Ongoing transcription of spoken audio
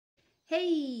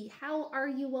Hey, how are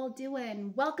you all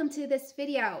doing? Welcome to this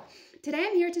video. Today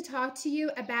I'm here to talk to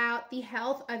you about the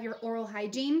health of your oral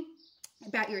hygiene,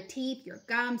 about your teeth, your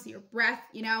gums, your breath.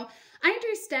 I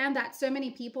understand that so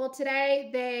many people today,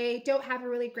 they don't have a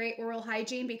really great oral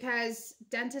hygiene because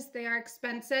dentists, they are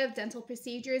expensive, dental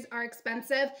procedures are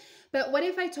expensive. But what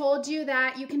if I told you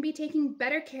that you can be taking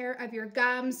better care of your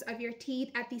gums, of your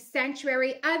teeth at the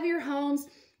sanctuary of your homes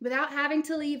without having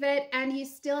to leave it, and you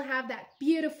still have that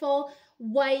beautiful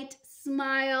white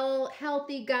smile,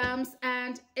 healthy gums,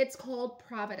 and it's called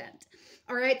Provadent.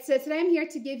 All right, so today I'm here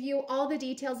to give you all the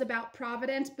details about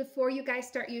Provadent before you guys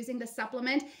start using the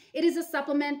supplement. It is a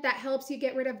supplement that helps you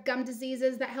get rid of gum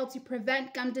diseases, that helps you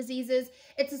prevent gum diseases.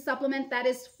 It's a supplement that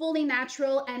is fully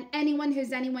natural, and anyone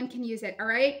can use it, all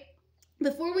right?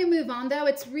 Before we move on though,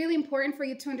 it's really important for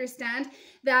you to understand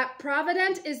that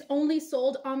Provadent is only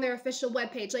sold on their official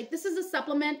webpage. Like, this is a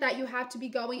supplement that you have to be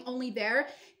going only there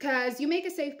because you make a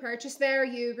safe purchase there.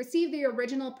 You receive the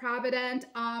original Provadent.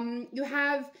 You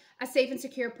have a safe and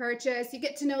secure purchase. You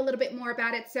get to know a little bit more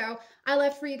about it. So I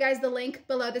left for you guys the link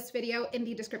below this video in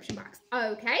the description box.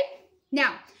 Okay,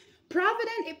 now,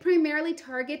 Provadent, it primarily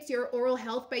targets your oral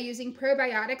health by using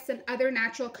probiotics and other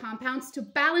natural compounds to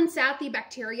balance out the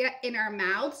bacteria in our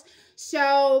mouths.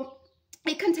 So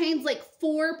it contains like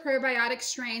 4 probiotic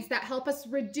strains that help us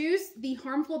reduce the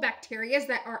harmful bacteria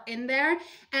that are in there,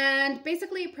 and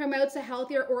basically it promotes a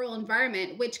healthier oral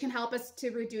environment, which can help us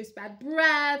to reduce bad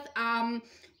breath,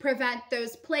 prevent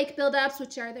those plaque buildups,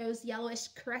 which are those yellowish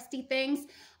crusty things.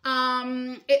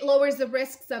 It lowers the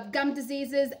risks of gum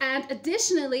diseases, and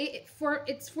additionally,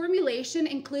 its formulation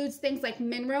includes things like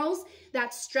minerals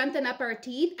that strengthen up our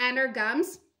teeth and our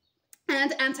gums,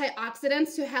 and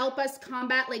antioxidants to help us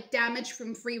combat like damage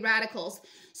from free radicals.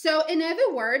 So in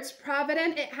other words,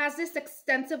 Provadent, it has this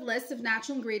extensive list of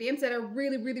natural ingredients that are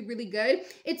really good.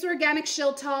 It's organic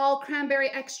xylitol, cranberry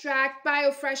extract,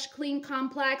 biofresh clean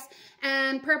complex,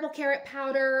 and purple carrot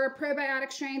powder,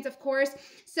 probiotic strains, of course.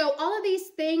 So all of these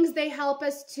things, they help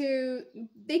us to,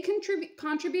 they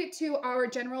contribute to our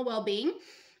general well-being.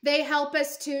 They help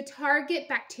us to target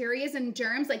bacteria and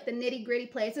germs, like the nitty-gritty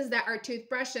places that our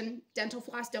toothbrush and dental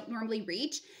floss don't normally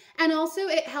reach. And also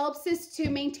it helps us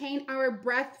to maintain our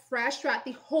breath fresh throughout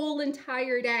the whole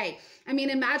entire day. I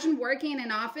mean, imagine working in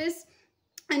an office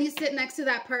and you sit next to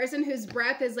that person whose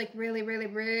breath is like really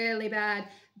bad.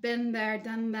 Been there,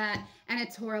 done that, and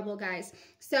it's horrible, guys.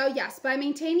 So yes, by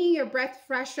maintaining your breath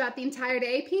fresh throughout the entire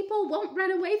day, people won't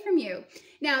run away from you.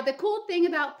 Now, the cool thing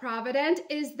about Provadent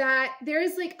is that there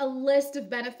is like a list of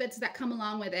benefits that come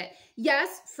along with it.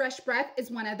 Yes, fresh breath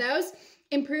is one of those.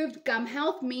 Improved gum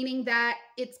health, meaning that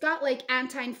it's got like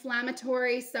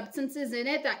anti-inflammatory substances in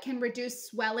it that can reduce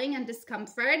swelling and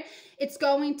discomfort. It's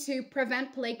going to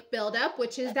prevent plaque buildup,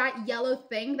 which is that yellow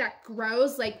thing that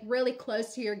grows like really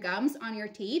close to your gums on your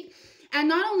teeth. And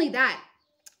not only that,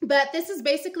 but this is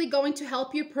basically going to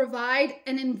help you provide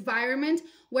an environment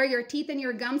where your teeth and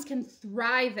your gums can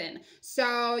thrive in.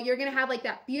 So you're gonna have like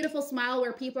that beautiful smile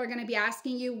where people are gonna be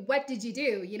asking you, what did you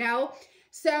do, you know?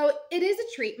 So it is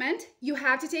a treatment. You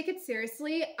have to take it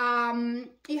seriously.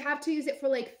 You have to use it for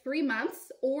like 3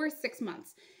 months or 6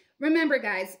 months. Remember,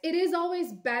 guys, it is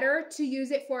always better to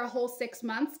use it for a whole 6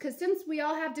 months because since we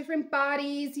all have different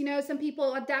bodies, you know, some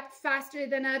people adapt faster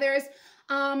than others.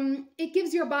 It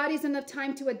gives your bodies enough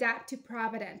time to adapt to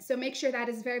Provadent. So make sure that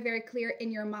is very clear in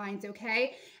your minds,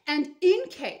 okay? And in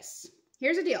case,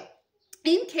 here's the deal.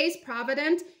 In case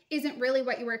Provadent isn't really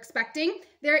what you were expecting,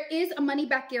 there is a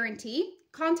money-back guarantee.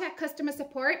 Contact customer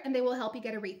support and they will help you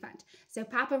get a refund. So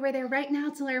pop over there right now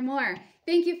to learn more.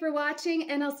 Thank you for watching,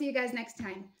 and I'll see you guys next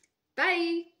time.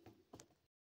 Bye.